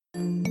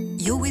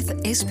You're with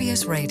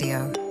SBS Radio.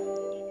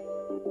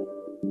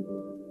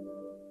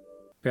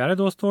 ਪਿਆਰੇ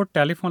ਦੋਸਤੋ,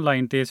 telephone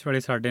line 'ਤੇ ਇਸ ਵੇਲੇ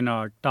ਸਾਡੇ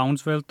ਨਾਲ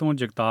ਟਾਊਨਸਵਿਲ ਤੋਂ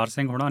ਜਗਤਾਰ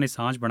ਸਿੰਘ ਹੁਣਾਂ ਨੇ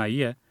ਸਾਂਝ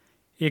ਬਣਾਈ ਹੈ।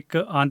 ਇੱਕ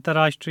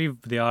ਅੰਤਰਰਾਸ਼ਟਰੀ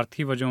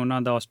ਵਿਦਿਆਰਥੀ ਵਜੋਂ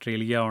ਉਹਨਾਂ ਦਾ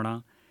ਆਸਟ੍ਰੇਲੀਆ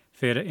ਆਉਣਾ,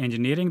 ਫਿਰ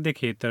ਇੰਜੀਨੀਅਰਿੰਗ ਦੇ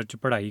ਖੇਤਰ 'ਚ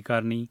ਪੜ੍ਹਾਈ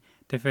ਕਰਨੀ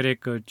ਅਤੇ ਫਿਰ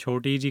ਇੱਕ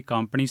ਛੋਟੀ ਜਿਹੀ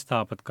ਕੰਪਨੀ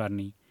ਸਥਾਪਿਤ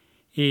ਕਰਨੀ।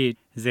 ਇਹ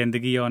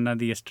ਜ਼ਿੰਦਗੀ ਆ ਉਹਨਾਂ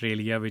ਦੀ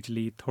ਆਸਟ੍ਰੇਲੀਆ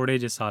ਵਿਚਲੀ ਥੋੜ੍ਹੇ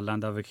ਜਿਹੇ ਸਾਲਾਂ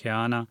ਦਾ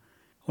ਵਿਖਿਆਨ ਆ।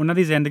 ਉਹਨਾਂ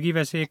ਦੀ ਜ਼ਿੰਦਗੀ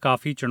ਵੈਸੇ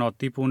ਕਾਫੀ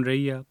ਚੁਣੌਤੀਪੂਰਨ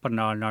ਰਹੀ ਆ, ਪਰ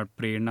ਨਾਲ ਨਾਲ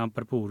ਪ੍ਰੇਰਨਾ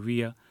ਭਰਪੂਰ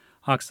ਵੀ ਆ।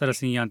 ਅਕਸਰ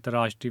ਅਸੀਂ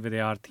ਅੰਤਰਰਾਸ਼ਟਰੀ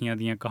ਵਿਦਿਆਰਥੀਆਂ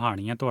ਦੀਆਂ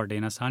ਕਹਾਣੀਆਂ ਤੁਹਾਡੇ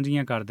ਨਾਲ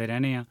ਸਾਂਝੀਆਂ ਕਰਦੇ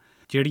ਰਹਿੰਦੇ ਹਾਂ,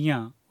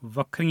 ਜਿਹੜੀਆਂ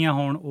ਵੱਖਰੀਆਂ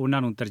ਹੋਣ ਉਹਨਾਂ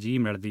ਨੂੰ ਤਰਜੀਹ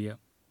ਮਿਲਦੀ ਆ।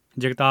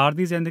 ਜਗਤਾਰ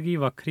ਦੀ ਜ਼ਿੰਦਗੀ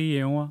ਵੱਖਰੀ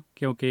ਇਉਂ ਆ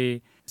ਕਿਉਂਕਿ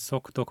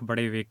ਸੁੱਖ ਦੁੱਖ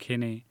ਬੜੇ ਵੇਖੇ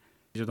ਨੇ।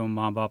 ਜਦੋਂ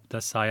ਮਾਂ-ਬਾਪ ਦਾ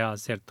ਸਾਇਆ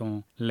ਸਿਰ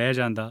ਤੋਂ ਲੈ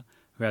ਜਾਂਦਾ,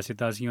 ਵੈਸੇ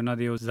ਤਾਂ ਅਸੀਂ ਉਹਨਾਂ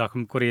ਦੇ ਉਹ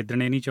ਜ਼ਖਮ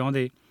ਕੁਰੇਦਣੇ ਨਹੀਂ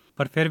ਚਾਹੁੰਦੇ,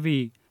 ਪਰ ਫਿਰ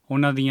ਵੀ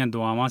ਉਹਨਾਂ ਦੀਆਂ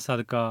ਦੁਆਵਾਂ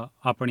ਸਦਕਾ,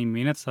 ਆਪਣੀ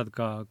ਮਿਹਨਤ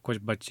ਸਦਕਾ ਕੁਝ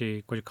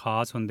ਬੱਚੇ ਕੁਝ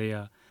ਖਾਸ ਹੁੰਦੇ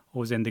ਆ,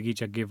 ਉਹ ਜ਼ਿੰਦਗੀ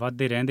 'ਚ ਅੱਗੇ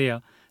ਵੱਧਦੇ ਰਹਿੰਦੇ ਆ।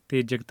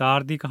 ਅਤੇ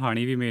ਜਗਤਾਰ ਦੀ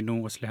ਕਹਾਣੀ ਵੀ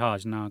ਮੈਨੂੰ ਉਸ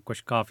ਲਿਹਾਜ਼ ਨਾਲ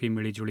ਕੁਛ ਕਾਫੀ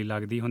ਮਿਲੀ ਜੁਲੀ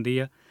ਲੱਗਦੀ ਹੁੰਦੀ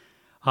ਆ।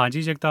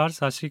 ਹਾਂਜੀ ਜਗਤਾਰ,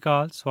 ਸਤਿ ਸ਼੍ਰੀ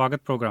ਅਕਾਲ,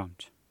 ਸਵਾਗਤ ਪ੍ਰੋਗਰਾਮ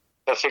 'ਚ।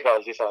 ਸਤਿ ਸ਼੍ਰੀ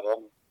ਅਕਾਲ ਜੀ ਸਾਰਿਆਂ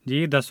ਨੂੰ।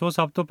 ਜੀ ਦੱਸੋ,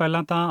 ਸਭ ਤੋਂ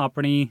ਪਹਿਲਾਂ ਤਾਂ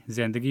ਆਪਣੀ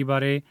ਜ਼ਿੰਦਗੀ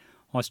ਬਾਰੇ।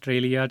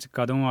 ਆਸਟ੍ਰੇਲੀਆ 'ਚ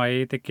ਕਦੋਂ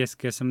ਆਏ ਅਤੇ ਕਿਸ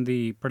ਕਿਸਮ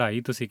ਦੀ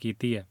ਪੜ੍ਹਾਈ ਤੁਸੀਂ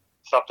ਕੀਤੀ ਹੈ?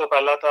 ਸਭ ਤੋਂ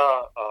ਪਹਿਲਾਂ ਤਾਂ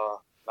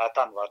ਮੈਂ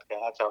ਧੰਨਵਾਦ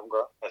ਕਹਿਣਾ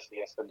ਚਾਹੂੰਗਾ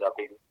SBS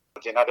ਪੰਜਾਬੀ ਨੂੰ,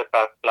 ਜਿਨ੍ਹਾਂ ਦੇ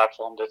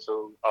ਪਲੇਟਫਾਰਮ ਦੇ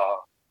ਥਰੂ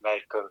ਮੈਂ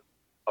ਇੱਕ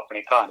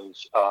ਆਪਣੀ ਕਹਾਣੀ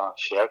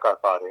ਸ਼ੇਅਰ ਕਰ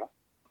ਪਾ ਰਿਹਾ।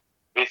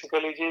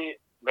 ਬੇਸਿਕਲੀ ਜੀ,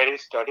 ਮੇਰੀ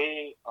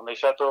ਸਟੱਡੀ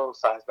ਹਮੇਸ਼ਾ ਤੋਂ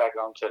ਸਾਇੰਸ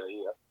ਬੈਕਗਰਾਊਂਡ 'ਚ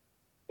ਰਹੀ ਆ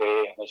ਅਤੇ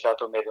ਹਮੇਸ਼ਾ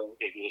ਤੋਂ ਮੈਨੂੰ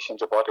ਏਵੀਏਸ਼ਨ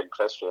 'ਚ ਬਹੁਤ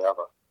ਇੰਟਰਸਟ ਰਿਹਾ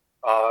ਵਾ।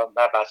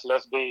 ਮੈਂ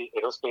ਬੈਚਲਰਸ ਵੀ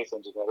ਐਰੋਸਪੇਸ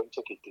ਇੰਜੀਨੀਅਰਿੰਗ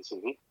 'ਚ ਕੀਤੀ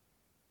ਸੀਗੀ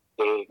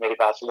ਅਤੇ ਮੇਰੀ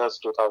ਬੈਚਲਰਸ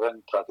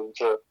 2013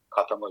 'ਚ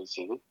ਖਤਮ ਹੋਈ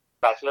ਸੀਗੀ।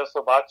 ਬੈਚਲਰਸ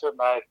ਤੋਂ ਬਾਅਦ 'ਚ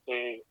ਮੈਂ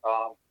ਇੱਥੇ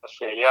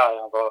ਆਸਟ੍ਰੇਲੀਆ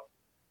ਆਇਆ ਵਾ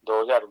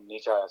 2019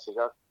 'ਚ ਆਇਆ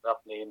ਸੀਗਾ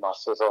ਆਪਣੀ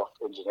ਮਾਸਟਰਸ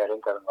ਆਫ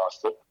ਇੰਜੀਨੀਅਰਿੰਗ ਕਰਨ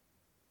ਵਾਸਤੇ।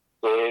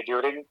 ਅਤੇ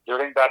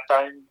ਡਿਊਰਿੰਗ ਦੈਟ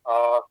ਟਾਈਮ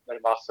ਮੇਰੀ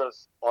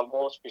ਮਾਸਟਰਸ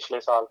ਆਲਮੋਸਟ ਪਿਛਲੇ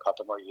ਸਾਲ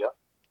ਖਤਮ ਹੋਈ ਆ।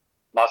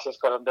 ਮਾਸਟਰਸ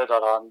ਕਰਨ ਦੇ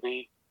ਦੌਰਾਨ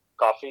ਵੀ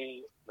ਕਾਫੀ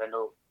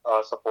ਮੈਨੂੰ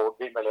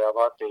ਸਪੋਰਟ ਵੀ ਮਿਲਿਆ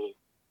ਵਾ ਅਤੇ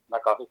ਮੈਂ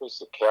ਕਾਫੀ ਕੁਝ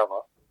ਸਿੱਖਿਆ ਵਾ।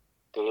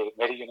 ਅਤੇ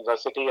ਮੇਰੀ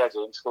ਯੂਨੀਵਰਸਿਟੀ ਹੈ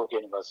ਜੇਮਸ ਕੁੱਕ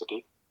ਯੂਨੀਵਰਸਿਟੀ,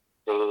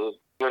 ਅਤੇ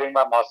ਡਿਊਰਿੰਗ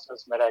ਮਾਈ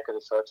ਮਾਸਟਰਸ ਮੇਰਾ ਇੱਕ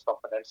ਰਿਸਰਚ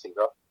ਕੰਪੋਨੈਂਟ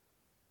ਸੀਗਾ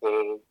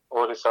ਅਤੇ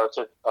ਉਹ ਰਿਸਰਚ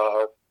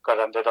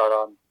ਕਰਨ ਦੇ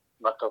ਦੌਰਾਨ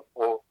ਮਤਲਬ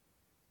ਉਹ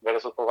ਮੇਰੇ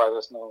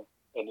ਸੁਪਰਵਾਈਜ਼ਰਸ ਨੂੰ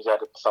ਇੰਨੀ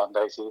ਜ਼ਿਆਦਾ ਪਸੰਦ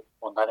ਆਈ ਸੀ।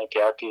 ਉਹਨਾਂ ਨੇ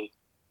ਕਿਹਾ ਕਿ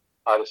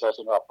ਆ ਰਿਸਰਚ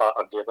ਨੂੰ ਆਪਾਂ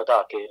ਅੱਗੇ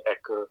ਵਧਾ ਕੇ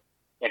ਇੱਕ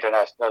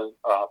ਇੰਟਰਨੈਸ਼ਨਲ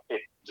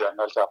ਇੱਕ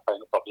ਜਰਨਲ 'ਚ ਆਪਾਂ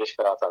ਇਹਨੂੰ ਪਬਲਿਸ਼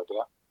ਕਰਾ ਸਕਦੇ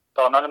ਹਾਂ।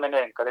 ਤਾਂ ਉਹਨਾਂ ਨੇ ਮੈਨੂੰ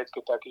ਐਨਕਰੇਜ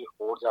ਕੀਤਾ ਕਿ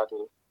ਹੋਰ ਜ਼ਿਆਦਾ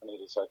ਆਪਣੀ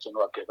ਰਿਸਰਚ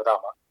ਨੂੰ ਅੱਗੇ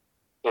ਵਧਾਵਾਂ।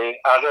 ਅਤੇ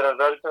ਐਜ਼ ਅ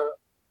ਰਿਜ਼ਲਟ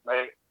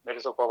ਮੇਰੇ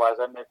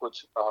ਸੁਪਰਵਾਈਜ਼ਰ ਨੇ ਕੁਝ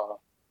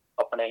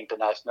ਆਪਣੇ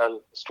ਇੰਟਰਨੈਸ਼ਨਲ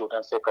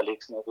ਸਟੂਡੈਂਟਸ ਦੇ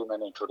ਕਲੀਗਸ ਨੇ ਵੀ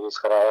ਮੈਨੂੰ ਇੰਟਰੋਡਿਊਸ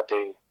ਕਰਾਇਆ ਅਤੇ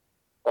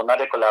ਉਹਨਾਂ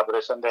ਦੇ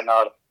ਕੋਲੈਬੋਰੇਸ਼ਨ ਦੇ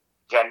ਨਾਲ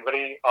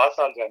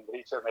ਸਾਲ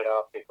ਜਨਵਰੀ 'ਚ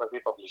ਮੇਰਾ ਪੇਪਰ ਵੀ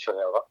ਪਬਲਿਸ਼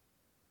ਹੋਇਆ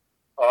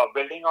ਵਾ।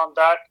 ਬਿਲਡਿੰਗ ਔਨ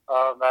ਦੈਟ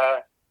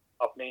ਮੈਂ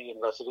ਆਪਣੀ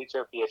ਯੂਨੀਵਰਸਿਟੀ 'ਚ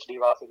PhD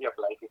ਵਾਸਤੇ ਵੀ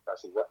ਅਪਲਾਈ ਕੀਤਾ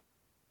ਸੀਗਾ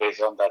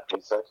ਬੇਸਡ ਔਨ ਦੈਟ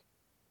ਰਿਸਰਚ,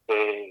 ਅਤੇ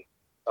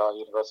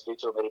ਯੂਨੀਵਰਸਿਟੀ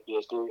 'ਚੋਂ ਮੇਰੀ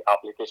PhD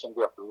ਐਪਲੀਕੇਸ਼ਨ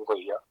ਵੀ ਅਪਰੂਵ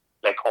ਹੋਈ ਆ,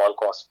 ਲਾਈਕ ਆਲ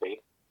ਕਾਸਟ ਪੇਡ।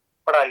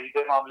 ਪੜ੍ਹਾਈ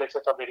ਦੇ ਮਾਮਲੇ 'ਚ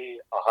ਤਾਂ ਮੇਰੀ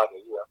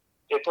ਰਹੀ ਆ।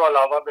 ਇਹ ਤੋਂ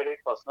ਇਲਾਵਾ ਮੇਰੀ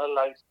ਪਰਸਨਲ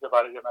ਲਾਈਫ ਦੇ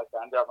ਬਾਰੇ ਜੇ ਮੈਂ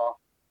ਕਹਿਣ ਜਾਵਾਂ,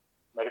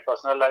 ਮੇਰੀ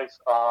ਪਰਸਨਲ ਲਾਈਫ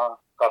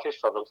ਕਾਫੀ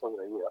ਸਟਰਗਲਫੁਲ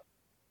ਰਹੀ ਆ।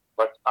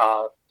 ਬਟ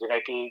ਜਿਵੇਂ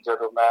ਕਿ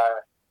ਜਦੋਂ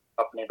ਮੈਂ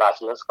ਆਪਣੀ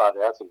ਬੈਚਲਰਸ ਕਰ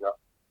ਰਿਹਾ ਸੀਗਾ,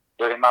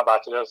 ਡਿਊਰਿੰਗ ਮਾਈ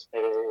ਬੈਚਲਰਸ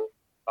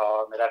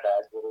ਮੇਰਾ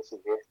ਡੈਡ ਜਿਹੜੇ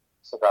ਸੀਗੇ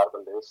ਸਰਦਾਰ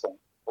ਬਲਦੇਵ ਸਿੰਘ,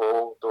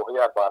 ਉਹ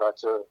 2012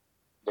 'ਚ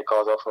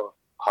ਬਿਕੋਜ਼ ਆਫ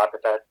ਹਾਰਟ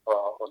ਅਟੈਕ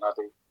ਉਹਨਾਂ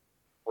ਦੀ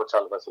ਉਹ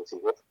ਚੱਲ ਬਸੇ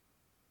ਸੀਗੇ।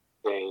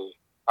 ਅਤੇ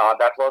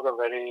that was a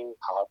very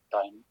hard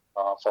time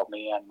for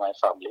me and my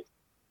family.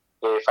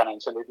 ਅਤੇ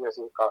ਫਾਈਨੈਂਸ਼ੀਅਲੀ ਵੀ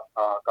ਅਸੀਂ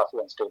ਕਾਫੀ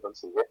ਅਨਸਟੇਬਲ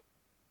ਸੀਗੇ,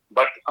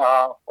 ਬਟ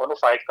ਉਹਨੂੰ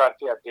ਫਾਈਟ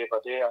ਕਰਕੇ ਅੱਗੇ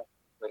ਵਧੇ ਆ।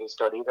 ਮੇਰੀ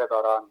ਸਟੱਡੀ ਦੇ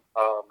ਦੌਰਾਨ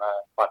ਮੈਂ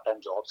ਪਾਰਟ ਟਾਈਮ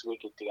ਜੋਬਸ ਵੀ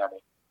ਕੀਤੀਆਂ ਨੇ,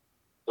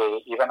 ਅਤੇ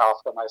even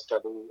after my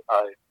study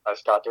I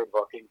started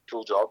working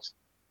 2 jobs.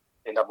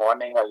 In the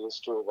morning I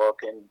used to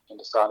work in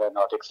Hindustan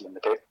Aeronautics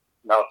Limited.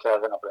 ਮੈਂ ਉੱਥੇ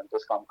ਐਜ਼ ਐਨ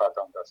ਅਪ੍ਰੈਂਟਿਸ ਕੰਮ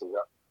ਕਰਦਾ ਹੁੰਦਾ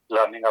ਸੀਗਾ,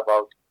 ਲਰਨਿੰਗ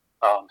ਅਬਾਊਟ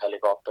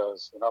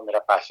ਹੈਲੀਕਾਪਟਰਸ। ਮੇਰਾ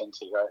ਪੈਸ਼ਨ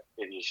ਸੀਗਾ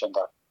ਏਵੀਏਸ਼ਨ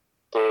ਦਾ।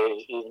 ਅਤੇ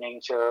ਈਵਨਿੰਗ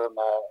 'ਚ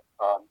ਮੈਂ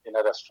ਇਨ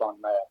ਅ ਰੈਸਟੋਰੈਂਟ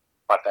ਮੈਂ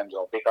ਪਾਰਟ ਟਾਈਮ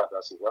ਜੋਬ ਵੀ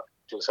ਕਰਦਾ ਸੀਗਾ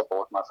ਟੂ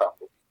ਸਪੋਰਟ ਮਾਈ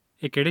ਫੈਮਿਲੀ।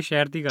 ਇਹ ਕਿਹੜੇ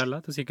ਸ਼ਹਿਰ ਦੀ ਗੱਲ ਆ?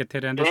 ਤੁਸੀਂ ਕਿੱਥੇ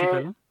ਰਹਿੰਦੇ ਸੀ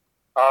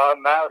ਪਹਿਲਾਂ?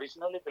 ਮੈਂ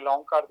ਓਰੀਜਨਲੀ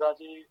ਬਿਲੋਂਗ ਕਰਦਾ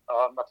ਜੀ,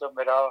 ਮਤਲਬ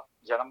ਮੇਰਾ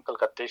ਜਨਮ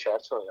ਕਲਕੱਤੇ ਸ਼ਹਿਰ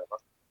 'ਚ ਹੋਇਆ ਵਾ।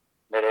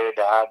 ਮੇਰੇ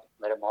ਡੈਡ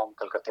ਮੇਰੇ ਮੋਮ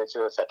ਕਲਕੱਤੇ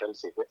 'ਚ ਸੈਟਲ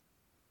ਸੀਗੇ,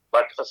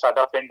 ਬਟ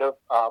ਸਾਡਾ ਪਿੰਡ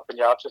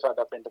ਪੰਜਾਬ 'ਚ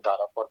ਸਾਡਾ ਪਿੰਡ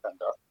ਦਾਰਾਪੁਰ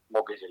ਪੈਂਦਾ,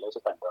 ਮੋਗੇ ਜ਼ਿਲ੍ਹੇ 'ਚ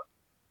ਪੈਂਦਾ।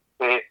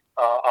 ਅਤੇ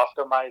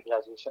ਆਫਟਰ ਮਾਈ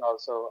ਗ੍ਰੈਜੂਏਸ਼ਨ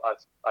ਆਲਸੋ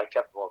ਆਈ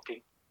ਕੈਪਟ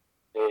ਵਰਕਿੰਗ,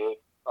 ਅਤੇ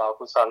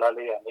ਕੁਝ ਸਾਲਾਂ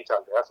ਲਈ ਐਵੇਂ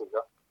ਚੱਲ ਰਿਹਾ ਸੀਗਾ।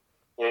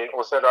 ਅਤੇ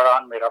ਉਸੇ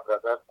ਦੌਰਾਨ ਮੇਰਾ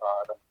ਬ੍ਰਦਰ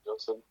ਰਣਜੋਤ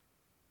ਸਿੰਘ,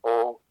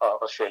 ਉਹ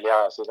ਆਸਟ੍ਰੇਲੀਆ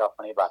ਆਇਆ ਸੀਗਾ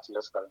ਆਪਣੀ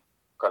ਬੈਚਲਰਸ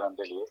ਕਰਨ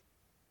ਦੇ ਲਈ।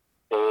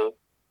 ਅਤੇ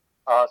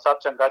ਸਭ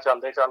ਚੰਗਾ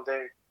ਚੱਲਦੇ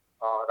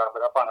ਰੱਬ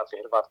ਦਾ ਭਾਣਾ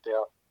ਫੇਰ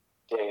ਵਰਤਿਆ,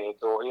 ਅਤੇ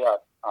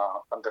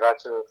 2015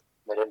 'ਚ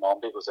ਮੇਰੇ ਮੋਮ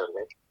ਵੀ ਗੁਜ਼ਰ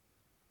ਗਏ।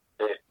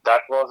 ਅਤੇ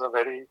that was a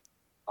very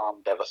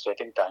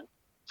ਡੈਵਸਟੇਟਿੰਗ time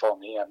for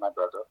me and my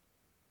brother.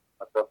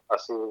 ਮਤਲਬ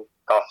ਅਸੀਂ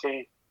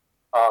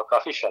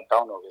ਕਾਫੀ ਸ਼ਟ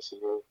ਡਾਊਨ ਹੋ ਗਏ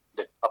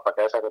ਸੀਗੇ, ਆਪਾਂ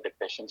ਕਹਿ ਸਕਦੇ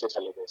ਡਿਪਰੈਸ਼ਨ 'ਚ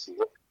ਚਲੇ ਗਏ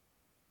ਸੀਗੇ,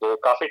 ਅਤੇ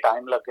ਕਾਫੀ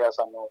ਟਾਈਮ ਲੱਗਿਆ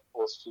ਸਾਨੂੰ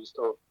ਉਸ ਚੀਜ਼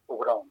ਤੋਂ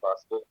ਉਭਰਾਉਣ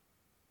ਵਾਸਤੇ।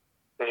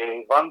 ਅਤੇ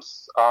once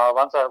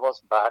I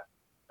was back,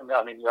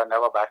 I mean you are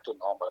never back to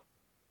normal,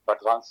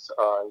 but once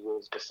you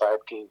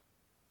decide ਕਿ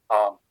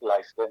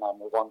ਲਾਈਫ ਦੇ ਨਾਲ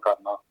ਮੂਵ ਔਨ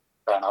ਕਰਨਾ,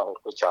 ਪੈਣਾ, ਹੋਰ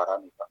ਕੋਈ ਚਾਰਾ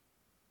ਨਹੀਂ ਗਾ।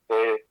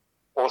 ਤੇ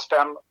ਉਸ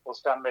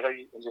ਟਾਈਮ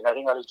ਮੇਰੀ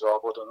ਇੰਜੀਨੀਅਰਿੰਗ ਵਾਲੀ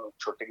ਜੌਬ ਉਦੋਂ ਨੂੰ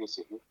ਛੁੱਟ ਗਈ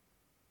ਸੀਗੀ,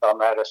 ਤਾਂ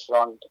ਮੈਂ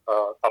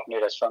ਆਪਣੀ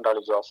ਰੈਸਟੋਰੈਂਟ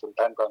ਵਾਲੀ ਜੌਬ ਫੁੱਲ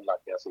ਟਾਈਮ ਕਰਨ ਲੱਗ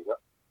ਗਿਆ ਸੀਗਾ।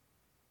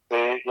 ਤੇ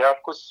ਜਾਂ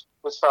ਕੁਛ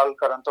ਸਾਲ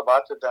ਕਰਨ ਤੋਂ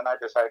ਬਾਅਦ then I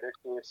decided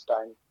ਕਿ it's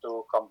time to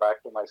come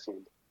back to my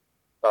field,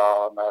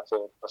 ਤਾਂ ਮੈਂ ਫਿਰ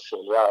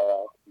ਆਸਟ੍ਰੇਲੀਆ ਆਇਆ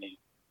ਆਪਣੀ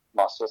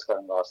ਮਾਸਟਰਸ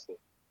ਕਰਨ ਵਾਸਤੇ।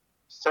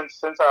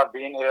 since I've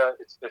been here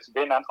it's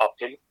been an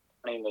uphill,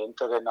 ਆਪਣੀ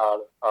ਮਿਹਨਤ ਦੇ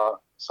ਨਾਲ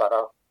ਸਾਰਾ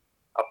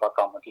ਆਪਾਂ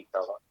ਕੰਮ ਕੀਤਾ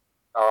ਵਾ।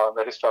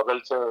 ਮੇਰੇ ਸਟਰਗਲ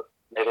 'ਚ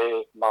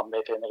ਮੇਰੇ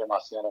ਮਾਮੇ ਤੇ ਮੇਰੇ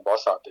ਮਾਸੀਆਂ ਨੇ ਬਹੁਤ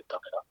ਸਾਥ ਦਿੱਤਾ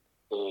ਮੇਰਾ,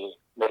 ਤੇ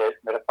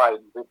ਮੇਰੇ ਭਾਈ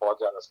ਨੇ ਵੀ ਬਹੁਤ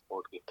ਜ਼ਿਆਦਾ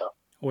ਸਪੋਰਟ ਕੀਤਾ।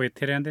 ਉਹ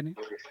ਇੱਥੇ ਰਹਿੰਦੇ ਨੇ?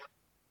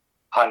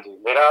 ਹਾਂਜੀ,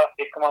 ਮੇਰਾ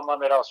ਇੱਕ ਮਾਮਾ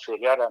ਮੇਰਾ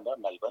ਆਸਟ੍ਰੇਲੀਆ ਰਹਿੰਦਾ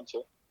ਮੈਲਬਨ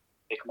 'ਚ,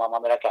 ਇੱਕ ਮਾਮਾ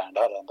ਮੇਰਾ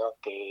ਕੈਨੇਡਾ ਰਹਿੰਦਾ,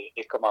 ਤੇ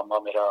ਇੱਕ ਮਾਮਾ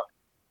ਮੇਰਾ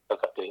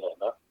ਕਲਕੱਤੇ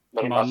ਰਹਿੰਦਾ।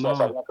 ਮੇਰੀ ਮਾਸੀਆਂ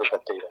ਸਾਰੀਆਂ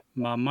ਕਲਕੱਤੇ ਹੀ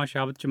ਰਹਿੰਦੀਆਂ। ਮਾਮਾ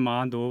ਸ਼ਬਦ 'ਚ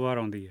ਮਾਂ 2 ਵਾਰ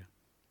ਆਉਂਦੀ ਹੈ,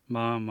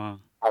 ਮਾਂ।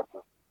 ਹਾਂਜੀ,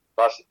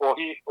 ਬਸ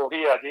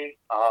ਉਹੀ ਆ ਜੀ।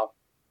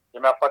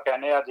 ਜਿਵੇਂ ਆਪਾਂ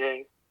ਕਹਿੰਦੇ ਆ,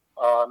 ਜੇ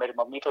ਮੇਰੀ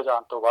ਮੰਮੀ ਤੋਂ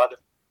ਜਾਣ ਤੋਂ ਬਾਅਦ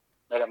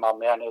ਮੇਰੇ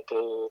ਮਾਮਿਆਂ ਨੇ ਤੇ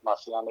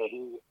ਮਾਸੀਆਂ ਨੇ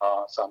ਹੀ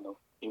ਸਾਨੂੰ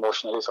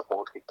ਇਮੋਸ਼ਨਲੀ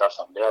ਸਪੋਰਟ ਕੀਤਾ,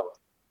 ਸਮਝਿਆ ਵਾ,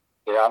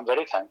 ਤੇ I am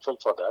very thankful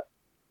for that.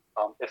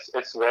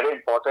 it's very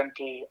important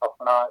ਕਿ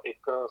ਆਪਣਾ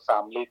ਇੱਕ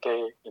ਫੈਮਿਲੀ ਤੇ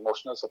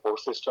ਇਮੋਸ਼ਨਲ ਸਪੋਰਟ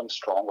ਸਿਸਟਮ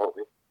ਸਟਰੋਂਗ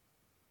ਹੋਵੇ,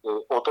 ਤੇ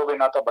ਉਹ ਤੋਂ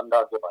ਬਿਨਾਂ ਤਾਂ ਬੰਦਾ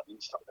ਅੱਗੇ ਵਧ ਨਹੀਂ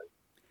ਸਕਦਾ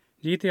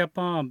ਜੀ। ਤੇ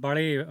ਆਪਾਂ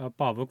ਬੜੇ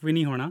ਭਾਵੁਕ ਵੀ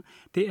ਨਹੀਂ ਹੋਣਾ,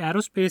 ਤੇ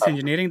ਐਰੋਸਪੇਸ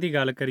ਇੰਜੀਨੀਅਰਿੰਗ ਦੀ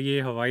ਗੱਲ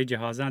ਕਰੀਏ, ਹਵਾਈ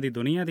ਜਹਾਜ਼ਾਂ ਦੀ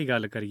ਦੁਨੀਆ ਦੀ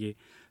ਗੱਲ ਕਰੀਏ,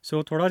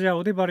 ਸੋ ਥੋੜ੍ਹਾ ਜਿਹਾ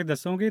ਉਹਦੇ ਬਾਰੇ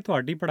ਦੱਸੋਗੇ?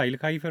 ਤੁਹਾਡੀ ਪੜ੍ਹਾਈ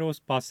ਲਿਖਾਈ ਫਿਰ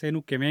ਉਸ ਪਾਸੇ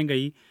ਨੂੰ ਕਿਵੇਂ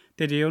ਗਈ,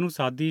 ਤੇ ਜੇ ਉਹਨੂੰ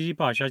ਸਾਦੀ ਜੀ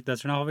ਭਾਸ਼ਾ 'ਚ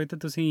ਦੱਸਣਾ ਹੋਵੇ ਤਾਂ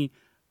ਤੁਸੀਂ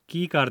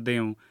ਕੀ ਕਰਦੇ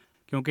ਹੋ,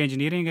 ਕਿਉਂਕਿ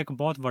ਇੰਜੀਨੀਅਰਿੰਗ ਇੱਕ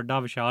ਬਹੁਤ ਵੱਡਾ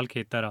ਵਿਸ਼ਾਲ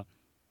ਖੇਤਰ ਆ।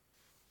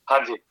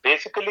 ਹਾਂਜੀ,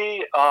 ਬੇਸਿਕਲੀ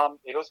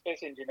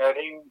ਐਰੋਸਪੇਸ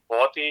ਇੰਜੀਨੀਅਰਿੰਗ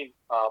ਬਹੁਤ ਹੀ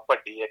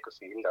ਵੱਡੀ ਇੱਕ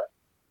ਫੀਲਡ ਹੈ।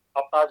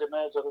 ਆਪਾਂ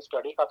ਜਿਵੇਂ ਜਦੋਂ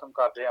ਸਟੱਡੀ ਖਤਮ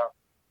ਕਰਦੇ ਹਾਂ,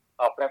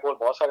 ਆਪਣੇ ਕੋਲ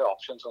ਬਹੁਤ ਸਾਰੇ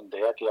ਆਪਸ਼ਨਸ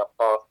ਹੁੰਦੇ ਆ ਕਿ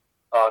ਆਪਾਂ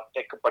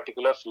ਇੱਕ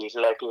ਪਰਟੀਕੂਲਰ ਫੀਲਡ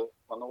ਲੈ ਕੇ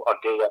ਉਹਨੂੰ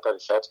ਅੱਗੇ ਜਾਂ ਤਾਂ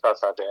ਰਿਸਰਚ ਕਰ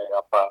ਸਕਦੇ ਹਾਂ, ਜਾਂ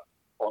ਆਪਾਂ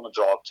ਉਹਨੂੰ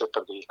ਜੌਬ 'ਚ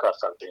ਤਬਦੀਲ ਕਰ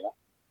ਸਕਦੇ ਹਾਂ।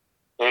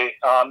 ਤੇ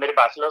ਮੇਰੇ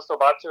ਬੈਚਲਰਸ ਤੋਂ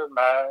ਬਾਅਦ 'ਚ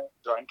ਮੈਂ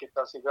ਜੁਆਇਨ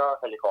ਕੀਤਾ ਸੀਗਾ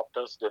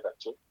ਹੈਲੀਕਾਪਟਰਸ ਦੇ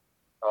ਵਿੱਚ,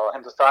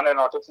 ਹਿੰਦੁਸਤਾਨ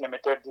ਐਰੋਨੌਟਿਕਸ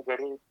ਲਿਮਿਟਿਡ ਦੀ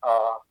ਜਿਹੜੀ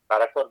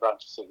ਡਾਇਰੈਕਟਰ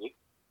ਬ੍ਰਾਂਚ ਸੀਗੀ।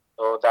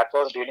 So that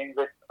was dealing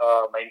with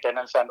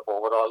maintenance and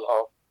overall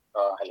of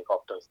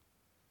helicopters.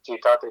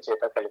 ਚੀਤਾ ਤੇ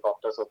ਚੇਤਕ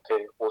ਹੈਲੀਕਾਪਟਰਸ ਉੱਥੇ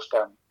ਉਸ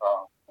ਟਾਈਮ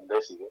ਹੁੰਦੇ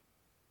ਸੀਗੇ,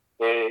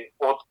 ਤੇ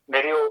ਉਹ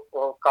ਮੇਰੇ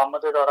ਉਹ ਕੰਮ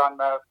ਦੇ ਦੌਰਾਨ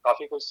ਮੈਂ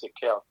ਕਾਫੀ ਕੁਝ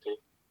ਸਿੱਖਿਆ ਉੱਥੇ।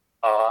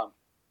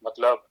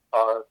 ਮਤਲਬ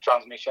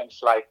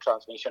ਫਲਾਈਟ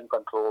ਟਰਾਂਸਮਿਸ਼ਨ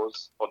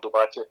ਕੰਟਰੋਲਸ, ਉਹ ਤੋਂ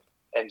ਬਾਅਦ 'ਚ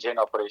ਇੰਜਨ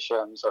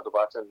ਆਪਰੇਸ਼ਨਸ, ਉਹ ਤੋਂ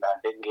ਬਾਅਦ 'ਚ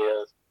ਲੈਂਡਿੰਗ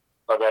ਗੇਅਰਸ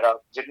ਵਗੈਰਾ,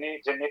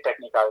 ਜਿੰਨੀ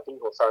ਟੈਕਨੀਕੈਲਿਟੀ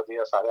ਹੋ ਸਕਦੀ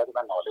ਹੈ ਸਾਰਿਆਂ ਦੀ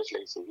ਮੈਂ ਨੌਲੇਜ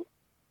ਲਈ ਸੀਗੀ।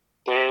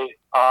 ਤੇ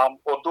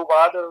ਉਸ ਤੋਂ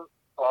ਬਾਅਦ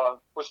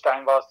ਕੁਛ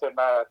ਟਾਈਮ ਵਾਸਤੇ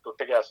ਮੈਂ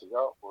ਟੁੱਟ ਗਿਆ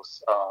ਸੀਗਾ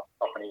ਉਸ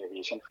ਆਪਣੀ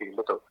ਐਵੀਏਸ਼ਨ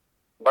ਫੀਲਡ ਤੋਂ,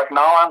 but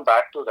now I am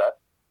back to that.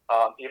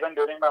 Even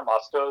during my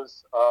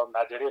masters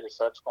ਮੈਂ ਜਿਹੜੀ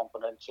ਰਿਸਰਚ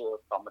ਕੰਪੋਨੈਂਟ 'ਚ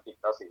ਕੰਮ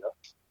ਕੀਤਾ ਸੀਗਾ,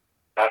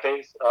 that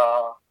is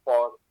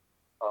for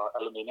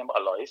aluminium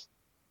alloys.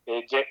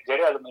 ਤੇ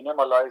ਜਿਹੜੇ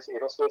ਐਲੂਮੀਨੀਅਮ ਅਲੋਇਸ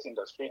ਐਰੋਸਪੇਸ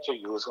ਇੰਡਸਟਰੀ 'ਚ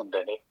ਯੂਜ਼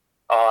ਹੁੰਦੇ ਨੇ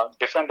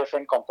ਡਿਫਰੈਂਟ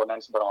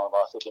ਕੰਪੋਨੈਂਟਸ ਬਣਾਉਣ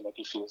ਵਾਸਤੇ, ਜਿਵੇਂ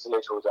ਕਿ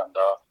ਫਿਊਜ਼ਲੇਜ ਹੋ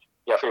ਜਾਂਦਾ,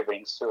 ਜਾਂ ਫਿਰ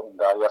ਵਿੰਗਸ 'ਚ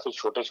ਹੁੰਦਾ, ਜਾਂ ਫਿਰ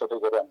ਛੋਟੇ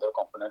ਜਿਹੜੇ ਅੰਦਰ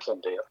ਕੰਪੋਨੈਂਟਸ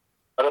ਹੁੰਦੇ ਆ।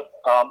 ਮਤਲਬ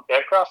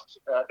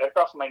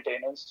에ਅਰਕ੍ਰਾਫਟ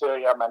ਮੇਨਟੇਨੈਂਸ 'ਚ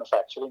ਜਾਂ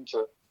ਮੈਨੂਫੈਕਚਰਿੰਗ 'ਚ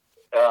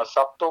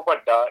ਸਭ ਤੋਂ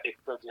ਵੱਡਾ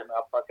ਇੱਕ ਜਿਵੇਂ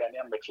ਆਪਾਂ ਕਹਿੰਦੇ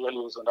ਹਾਂ ਮਟੀਰੀਅਲ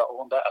ਯੂਜ਼ ਹੁੰਦਾ, ਉਹ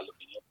ਹੁੰਦਾ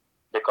aluminium,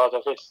 because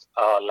of its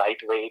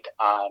light weight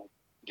and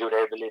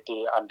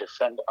ਡਿਊਰੇਬਿਲਿਟੀ and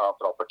different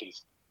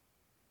properties.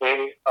 ਤੇ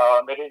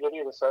ਮੇਰੀ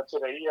ਜਿਹੜੀ ਰਿਸਰਚ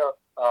ਰਹੀ ਆ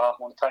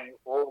ਹੁਣ ਤਾਈਂ,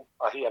 ਉਹ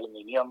ਆਹੀ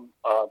ਐਲੂਮੀਨੀਅਮ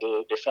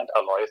ਦੇ ਡਿਫਰੈਂਟ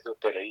ਅਲੋਇਸ ਦੇ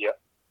ਉੱਤੇ ਰਹੀ ਆ।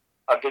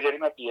 ਅੱਗੇ ਜਿਹੜੀ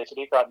ਮੈਂ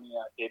PhD ਕਰਨੀ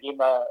ਆ, ਇਹ ਵੀ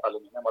ਮੈਂ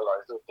ਐਲੂਮੀਨੀਅਮ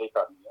ਅਲੋਇਸ ਦੇ ਉੱਤੇ ਹੀ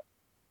ਕਰਨੀ ਆ।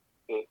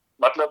 ਤੇ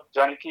ਮਤਲਬ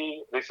ਜਾਣੀ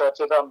ਕਿ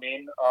ਰਿਸਰਚ ਦਾ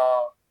ਮੇਨ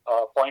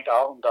point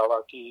ਆ ਹੁੰਦਾ ਵਾ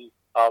ਕਿ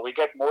we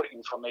get more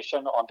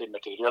information on the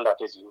material that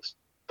is used,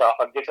 ਤਾਂ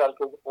ਅੱਗੇ ਚੱਲ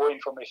ਕੇ ਉਹ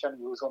ਇਨਫੋਰਮੇਸ਼ਨ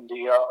ਯੂਜ਼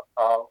ਹੁੰਦੀ ਆ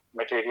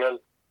ਮਟੀਰੀਅਲ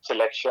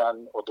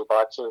ਸਿਲੈਕਸ਼ਨ, ਉਹ ਤੋਂ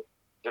ਬਾਅਦ 'ਚ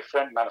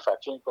ਡਿਫਰੈਂਟ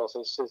ਮੈਨੂਫੈਕਚਰਿੰਗ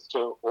ਪ੍ਰੋਸੈਸਿਸ 'ਚ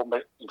ਉਹ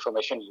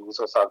ਇਨਫੋਰਮੇਸ਼ਨ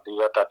ਯੂਜ਼ ਹੋ ਸਕਦੀ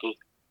ਆ, ਤਾਂ ਕਿ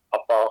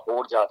ਆਪਾਂ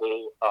ਹੋਰ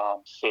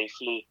ਜ਼ਿਆਦਾ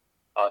ਸੇਫਲੀ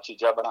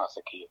ਚੀਜ਼ਾਂ ਬਣਾ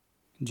ਸਕੀਏ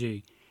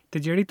ਜੀ। ਤੇ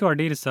ਜਿਹੜੀ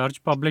ਤੁਹਾਡੀ ਰਿਸਰਚ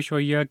ਪਬਲਿਸ਼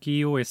ਹੋਈ ਆ,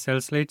 ਕੀ ਉਹ ਇਸ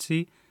ਸਿਲਸਿਲੇ 'ਚ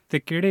ਸੀ, ਤੇ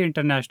ਕਿਹੜੇ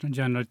ਇੰਟਰਨੈਸ਼ਨਲ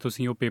ਜਰਨਲ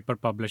ਤੁਸੀਂ ਉਹ ਪੇਪਰ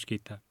ਪਬਲਿਸ਼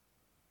ਕੀਤਾ?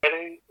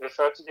 ਮੇਰੀ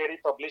ਰਿਸਰਚ ਜਿਹੜੀ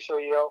ਪਬਲਿਸ਼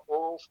ਹੋਈ ਆ,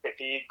 ਉਹ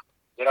ਫੈਟੀਗ,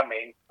 ਜਿਹੜਾ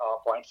ਮੇਨ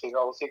ਪੁਆਇੰਟ ਸੀਗਾ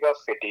ਉਹ ਸੀਗਾ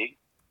ਫੈਟੀਗ,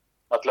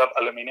 ਮਤਲਬ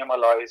ਐਲੂਮੀਨੀਅਮ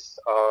ਅਲੋਇਸ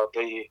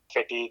ਦੀ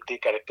ਫੈਟੀਗ ਦੀ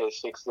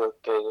ਕੈਰੈਕਟਰਿਸਟਿਕਸ ਦੇ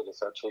ਉੱਤੇ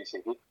ਰਿਸਰਚ ਹੋਈ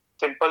ਸੀਗੀ।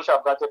 ਸਿੰਪਲ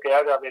ਸ਼ਬਦਾਂ 'ਚ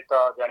ਕਿਹਾ ਜਾਵੇ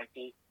ਤਾਂ ਜਾਣੀ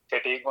ਕਿ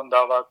ਫੈਟੀਗ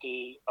ਹੁੰਦਾ ਵਾ ਕਿ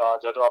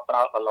ਜਦੋਂ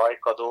ਆਪਣਾ ਅਲੋਏ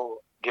ਕਦੋਂ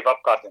ਗਿਵ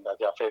ਅਪ ਕਰ ਦਿੰਦਾ,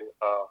 ਜਾਂ ਫਿਰ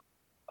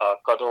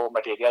ਕਦੋਂ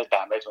ਮਟੀਰੀਅਲ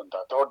ਡੈਮੇਜ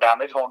ਹੁੰਦਾ, ਤਾਂ ਉਹ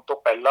ਡੈਮੇਜ ਹੋਣ ਤੋਂ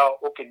ਪਹਿਲਾਂ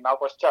ਉਹ ਕਿੰਨਾ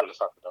ਕੁਛ ਝੱਲ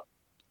ਸਕਦਾ,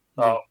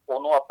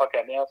 ਉਹਨੂੰ ਆਪਾਂ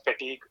ਕਹਿੰਦੇ ਹਾਂ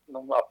ਫੈਟੀਗ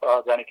ਨੂੰ।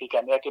 ਆਪਾਂ ਜਾਣੀ ਕਿ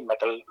ਕਹਿੰਦੇ ਆ ਕਿ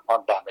ਮੈਟਲ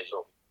ਹੁਣ ਡੈਮੇਜ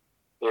ਹੋ ਗਈ,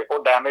 ਤੇ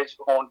ਉਹ ਡੈਮੇਜ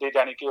ਹੋਣ ਦੀ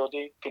ਜਾਣੀ ਕਿ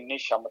ਉਹਦੀ ਕਿੰਨੀ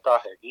क्षमता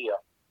ਹੈਗੀ ਆ,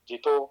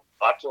 ਜਿੱਥੋਂ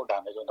ਬਾਅਦ 'ਚ ਉਹ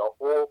ਡੈਮੇਜ ਹੁੰਦਾ,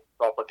 ਉਹ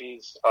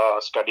ਪ੍ਰੋਪਰਟੀਜ਼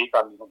ਸਟੱਡੀ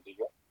ਕਰਨੀ ਹੁੰਦੀ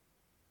ਹੈ।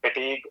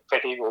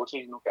 ਫੈਟੀਗ ਉਹ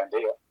ਚੀਜ਼ ਨੂੰ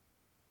ਕਹਿੰਦੇ ਆ।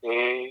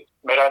 ਤੇ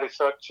ਮੇਰਾ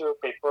ਰਿਸਰਚ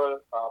ਪੇਪਰ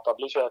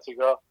ਪਬਲਿਸ਼ ਹੋਇਆ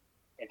ਸੀਗਾ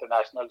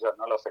ਇੰਟਰਨੈਸ਼ਨਲ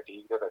ਜਰਨਲ ਆਫ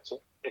ਫੈਟੀਗ ਦੇ ਵਿੱਚ।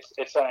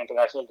 ਇਟਸ ਐਨ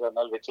ਇੰਟਰਨੈਸ਼ਨਲ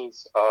ਜਰਨਲ ਵਿਚ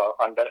ਇਜ਼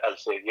ਅੰਡਰ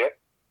ਐਲਸੇਵੀਅਰ।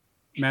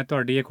 ਮੈਂ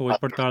ਤੁਹਾਡੀ ਇਹ ਖੋਜ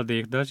ਪੜਤਾਲ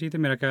ਦੇਖਦਾ ਸੀ, ਤੇ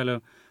ਮੇਰਾ ਖਿਆਲ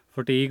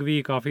ਫਟੀਗ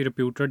ਵੀ ਕਾਫੀ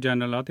ਰਿਪਿਊਟਡ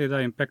ਜਰਨਲ ਆ, ਤੇ ਇਹਦਾ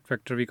ਇੰਪੈਕਟ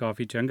ਫੈਕਟਰ ਵੀ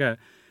ਕਾਫੀ ਚੰਗਾ ਹੈ।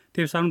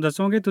 ਤੇ ਸਾਨੂੰ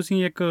ਦੱਸੋਗੇ,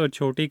 ਤੁਸੀਂ ਇੱਕ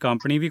ਛੋਟੀ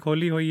ਕੰਪਨੀ ਵੀ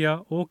ਖੋਲੀ ਹੋਈ ਆ,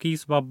 ਉਹ ਕੀ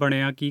ਸਬੱਬ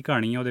ਬਣਿਆ, ਕੀ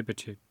ਕਹਾਣੀ ਆ ਉਹਦੇ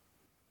ਪਿੱਛੇ?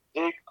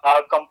 ਜੀ,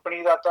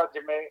 ਕੰਪਨੀ ਦਾ ਤਾਂ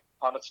ਜਿਵੇਂ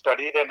ਹੁਣ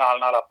ਸਟੱਡੀ ਦੇ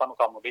ਨਾਲ ਆਪਾਂ ਨੂੰ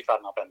ਕੰਮ ਵੀ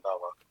ਕਰਨਾ ਪੈਂਦਾ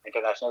ਵਾ।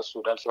 ਇੰਟਰਨੈਸ਼ਨਲ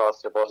ਸਟੂਡੈਂਟਸ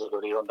ਵਾਸਤੇ ਬਹੁਤ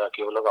ਜ਼ਰੂਰੀ ਹੁੰਦਾ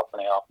ਕਿ ਉਹ ਲੋਕ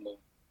ਆਪਣੇ ਆਪ ਨੂੰ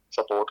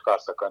ਸਪੋਰਟ ਕਰ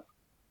ਸਕਣ,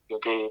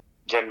 ਕਿਉਂਕਿ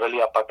ਜਨਰਲੀ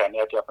ਆਪਾਂ ਕਹਿੰਦੇ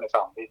ਆ ਕਿ ਆਪਣੇ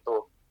ਫੈਮਿਲੀ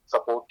ਤੋਂ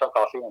ਸਪੋਰਟ ਤਾਂ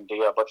ਕਾਫੀ ਹੁੰਦੀ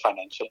ਆ, ਬਟ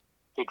ਫਾਈਨੈਂਸ਼ੀਅਲ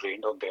ਵੀ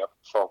ਡਰੇਨਡ ਹੁੰਦੇ ਆ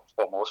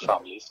for most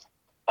families.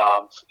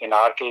 In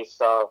our case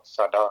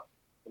ਸਾਡਾ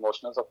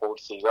ਇਮੋਸ਼ਨਲ ਸਪੋਰਟ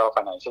ਸੀਗਾ,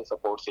 ਫਾਈਨੈਂਸ਼ੀਅਲ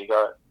ਸਪੋਰਟ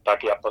ਸੀਗਾ ਤਾਂ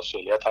ਕਿ ਆਪਾਂ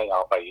ਆਸਟ੍ਰੇਲੀਆ ਥਾਈ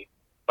ਆ ਪਾਈਏ।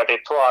 ਬਟ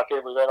ਇੱਥੋਂ ਆ ਕੇ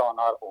we were on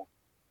our own,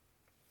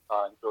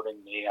 including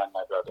me and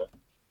my brother.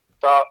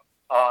 ਤਾਂ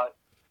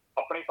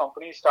ਆਪਣੀ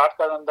ਕੰਪਨੀ ਸਟਾਰਟ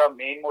ਕਰਨ ਦਾ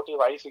ਮੇਨ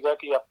ਮੋਟਿਵ ਆਈ ਸੀਗਾ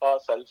ਕਿ ਆਪਾਂ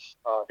ਸੈਲਫ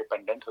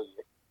ਡਿਪੈਂਡੈਂਟ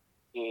ਹੋਈਏ,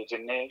 ਕਿ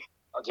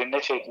ਜਿੰਨੇ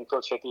ਛੇਤੀ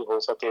ਤੋਂ ਛੇਤੀ ਹੋ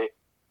ਸਕੇ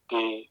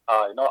ਕਿ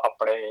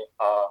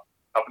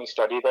ਆਪਣੀ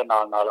ਸਟੱਡੀ ਦੇ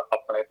ਨਾਲ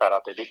ਆਪਣੇ ਪੈਰਾਂ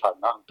ਤੇ ਵੀ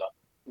ਖੜਨਾ ਹੁੰਦਾ।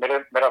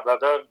 ਮੇਰਾ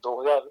ਬ੍ਰਦਰ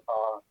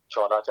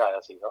 2014 ਚ ਆਇਆ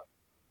ਸੀਗਾ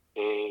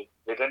ਤੇ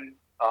within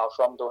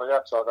from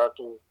 2014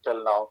 to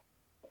till now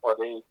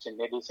ਉਹਦੀ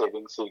ਜਿੰਨੀ ਵੀ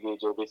ਸੇਵਿੰਗ ਸੀਗੀ,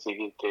 ਜੋ ਵੀ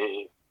ਸੀਗੀ,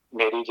 ਤੇ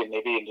ਮੇਰੀ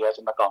ਜਿੰਨੀ ਵੀ ਇੰਡੀਆ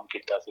 'ਚ ਮੈਂ ਕੰਮ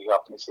ਕੀਤਾ ਸੀਗਾ,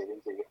 ਆਪਣੀ ਸੇਵਿੰਗ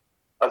ਸੀਗੀ,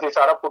 ਅਸੀਂ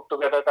ਸਾਰਾ ਪੁੱਟ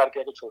ਟੂਗੇਦਰ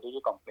ਕਰਕੇ ਇੱਕ ਛੋਟੀ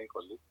ਜਿਹੀ ਕੰਪਨੀ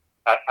ਖੋਲੀ।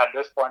 At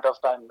this point of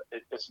time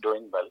it's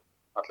doing well,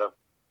 ਮਤਲਬ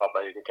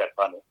ਬਾਬਾ ਜੀ ਦੀ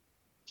ਕਿਰਪਾ ਨੇ,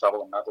 ਸਭ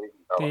ਉਹਨਾਂ ਤੋਂ ਹੀ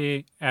ਹੁੰਦਾ ਵਾ।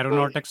 ਤੇ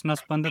ਐਰੋਨੌਟਿਕਸ ਨਾਲ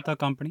ਸੰਬੰਧਿਤ ਆ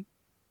ਕੰਪਨੀ?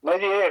 ਨਹੀਂ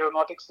ਜੀ, ਇਹ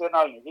ਐਰੋਨੌਟਿਕਸ ਦੇ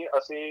ਨਾਲ ਨਹੀਂ ਜੀ।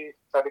 ਅਸੀਂ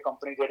ਸਾਡੀ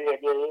ਕੰਪਨੀ ਜਿਹੜੀ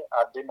ਹੈਗੀ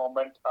at the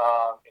moment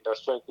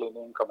industrial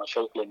cleaning,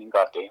 commercial cleaning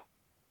ਕਰਦੇ ਹਾਂ।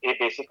 ਇਹ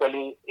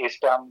ਬੇਸਿਕਲੀ ਇਸ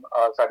ਟਾਈਮ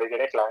ਸਾਡੇ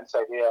ਜਿਹੜੇ ਕਲਾਇੰਟਸ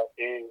ਹੈਗੇ ਆ,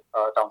 ਇਹ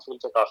ਟਾਊਨਸਵਿਲ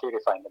 'ਚ ਕਾਫੀ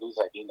ਰਿਫਾਈਨਰੀਜ਼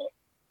ਹੈਗੀ ਨੇ,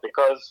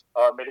 ਬਿਕਾਜ਼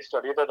ਮੇਰੀ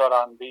ਸਟੱਡੀ ਦੇ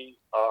ਦੌਰਾਨ ਵੀ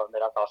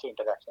ਮੇਰਾ ਕਾਫੀ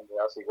ਇੰਟਰੈਕਸ਼ਨ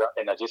ਰਿਹਾ ਸੀਗਾ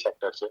ਐਨਰਜੀ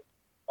ਸੈਕਟਰ 'ਚ।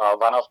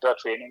 one of the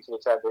trainings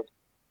which I did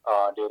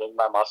during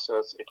my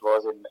masters, it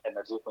was in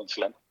Energy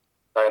Queensland.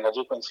 ਤਾਂ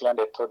ਐਨਰਜੀ ਕੁਇਨਸਲੈਂਡ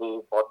ਇੱਥੋਂ ਦੀ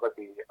ਬਹੁਤ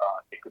ਵੱਡੀ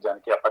ਇੱਕ ਜਾਣੀ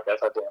ਕਿ ਆਪਾਂ ਕਹਿ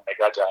ਸਕਦੇ ਹਾਂ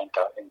ਮੈਗਾ ਜਾਇੰਟ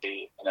ਆ ਇਨ ਦੀ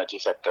ਐਨਰਜੀ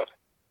ਸੈਕਟਰ।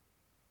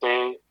 ਤੇ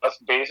ਬਸ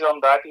ਬੇਸਡ ਔਨ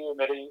ਦੈਟ ਹੀ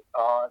ਮੇਰੀ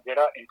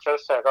ਜਿਹੜਾ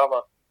ਇੰਟਰਸਟ ਹੈਗਾ ਵਾ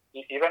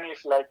ਕਿ even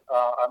if like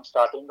I'm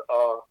starting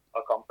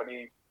a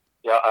company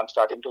ਜਾਂ I'm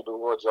starting to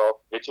do a job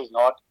ਵਿਚ is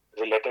not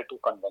related to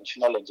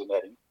conventional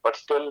engineering, but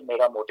still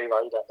ਮੇਰਾ ਮੋਟਿਵ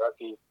ਆਈ ਰਹਿੰਦਾ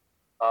ਕਿ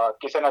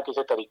ਕਿਸੇ ਨਾ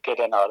ਕਿਸੇ ਤਰੀਕੇ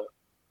ਦੇ ਨਾਲ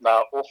ਮੈਂ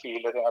ਉਹ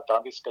ਫੀਲਡ ਦੇ ਨਾਲ ਤਾਂ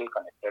ਵੀ ਸਟਿਲ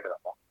ਕਨੈਕਟਡ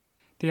ਰਹਾਂ।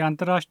 ਤੇ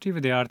ਅੰਤਰਰਾਸ਼ਟਰੀ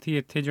ਵਿਦਿਆਰਥੀ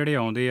ਇੱਥੇ ਜਿਹੜੇ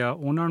ਆਉਂਦੇ ਆ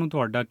ਉਹਨਾਂ ਨੂੰ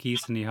ਤੁਹਾਡਾ ਕੀ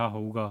ਸੁਨੇਹਾ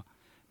ਹੋਊਗਾ?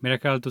 ਮੇਰੇ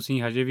ਖਿਆਲ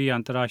ਤੁਸੀਂ ਹਜੇ ਵੀ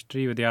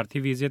ਅੰਤਰਰਾਸ਼ਟਰੀ ਵਿਦਿਆਰਥੀ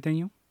ਵੀਜ਼ੇ ਤੇ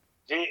ਹੀ ਹੋ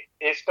ਜੀ।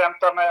 ਇਸ ਟਾਈਮ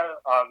ਤਾਂ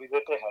ਮੈਂ ਵੀਜ਼ੇ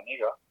ਤੇ ਹੈ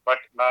ਨਹੀਂਗਾ,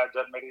 ਬਟ ਮੈਂ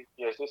ਜਦ ਮੇਰੀ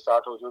PhD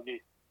ਸਟਾਰਟ ਹੋ ਜੂਗੀ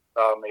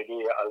ਤਾਂ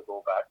ਮੇਬੀ ਆਈਲ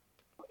ਗੋ ਬੈਕ।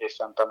 ਇਸ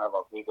ਟਾਈਮ ਤਾਂ ਮੈਂ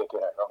ਵਰਕ ਵੀਜ਼ੇ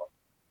ਤੇ ਹੈਗਾ ਵਾ।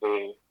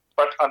 ਤੇ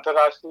ਬਟ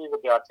ਅੰਤਰਰਾਸ਼ਟਰੀ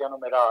ਵਿਦਿਆਰਥੀਆਂ ਨੂੰ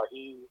ਮੇਰਾ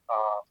ਆਹੀ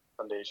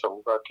ਸੰਦੇਸ਼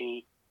ਹੋਊਗਾ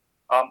ਕਿ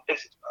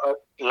ਇਸ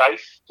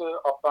ਲਾਈਫ 'ਚ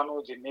ਆਪਾਂ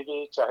ਨੂੰ ਜਿੰਨੀ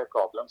ਵੀ ਚਾਹੇ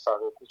ਪ੍ਰੋਬਲਮਸ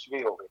ਆਵੇ, ਕੁਛ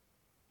ਵੀ ਹੋਵੇ,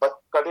 ਬਟ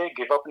ਕਦੇ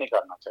ਗਿਵ ਅਪ ਨਹੀਂ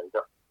ਕਰਨਾ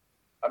ਚਾਹੀਦਾ।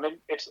 I mean,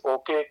 it's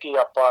okay ਕਿ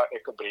ਆਪਾਂ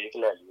ਇੱਕ ਬ੍ਰੇਕ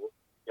ਲੈ ਲਈਏ,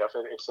 ਜਾਂ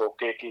ਫਿਰ ਇਟਸ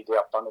ਓਕੇ ਕਿ ਜੇ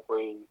ਆਪਾਂ ਨੂੰ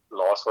ਕੋਈ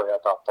ਲਾਸ ਹੋਇਆ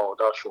ਤਾਂ ਆਪਾਂ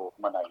ਉਹਦਾ ਸ਼ੋਕ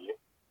ਮਨਾਈਏ।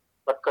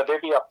 ਬਟ ਕਦੇ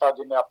ਵੀ ਆਪਾਂ,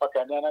 ਜਿਵੇਂ ਆਪਾਂ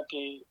ਕਹਿੰਦੇ ਆ ਨਾ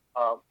ਕਿ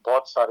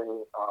ਬਹੁਤ ਸਾਰੇ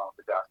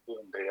ਵਿਦਿਆਰਥੀ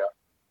ਹੁੰਦੇ ਆ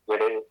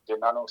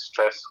ਜਿਨ੍ਹਾਂ ਨੂੰ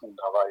ਸਟ੍ਰੈਸ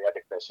ਹੁੰਦਾ ਵਾ ਜਾਂ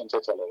ਡਿਪਰੈਸ਼ਨ 'ਚ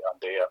ਚਲੇ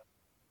ਜਾਂਦੇ ਆ,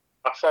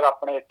 ਅਕਸਰ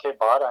ਆਪਣੇ ਇੱਥੇ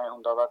ਬਾਹਰ ਆਏ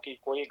ਹੁੰਦਾ ਵਾ ਕਿ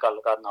ਕੋਈ ਗੱਲ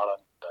ਕਰਨ ਵਾਲਾ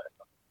ਨਹੀਂ ਹੁੰਦਾ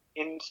ਹੈਗਾ।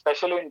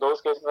 Specially in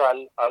those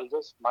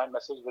cases my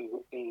message will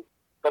be ਕਿ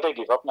ਕਦੇ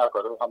ਗਿਵ ਅਪ ਨਾ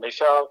ਕਰੋ।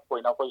 ਹਮੇਸ਼ਾ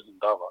ਕੋਈ ਨਾ ਕੋਈ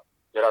ਹੁੰਦਾ ਵਾ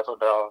ਜਿਹੜਾ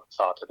ਤੁਹਾਡਾ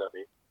ਸਾਥ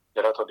ਦੇਵੇ,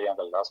 ਜਿਹੜਾ ਤੁਹਾਡੀਆਂ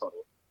ਗੱਲਾਂ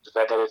ਸੁਣੇ,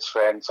 whether it's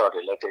friends or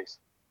relatives.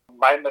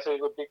 My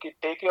message would be ਕਿ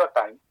take your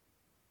time,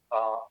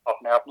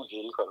 ਆਪਣੇ ਆਪ ਨੂੰ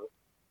heal ਕਰੋ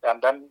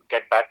and then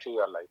get back to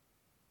your life.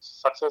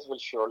 Success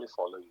will surely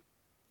follow you.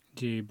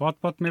 ਜੀ,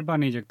 ਬਹੁਤ-ਬਹੁਤ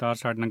ਮਿਹਰਬਾਨੀ ਜਗਤਾਰ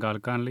ਸਾਡੇ ਨਾਲ ਗੱਲ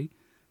ਕਰਨ ਲਈ,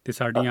 ਤੇ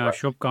ਸਾਡੀਆਂ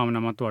ਸ਼ੁਭ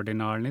ਕਾਮਨਾਵਾਂ ਤੁਹਾਡੇ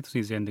ਨਾਲ ਨੇ।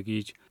 ਤੁਸੀਂ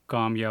ਜ਼ਿੰਦਗੀ 'ਚ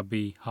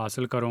ਕਾਮਯਾਬੀ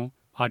ਹਾਸਲ ਕਰੋ।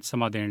 ਅੱਜ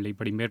ਸਮਾਂ ਦੇਣ ਲਈ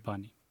ਬੜੀ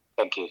ਮਿਹਰਬਾਨੀ।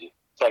 Thank you ji,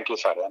 thank you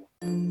ਸਾਰਿਆਂ ਨੂੰ।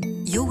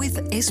 You're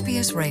with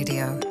SBS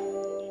Radio.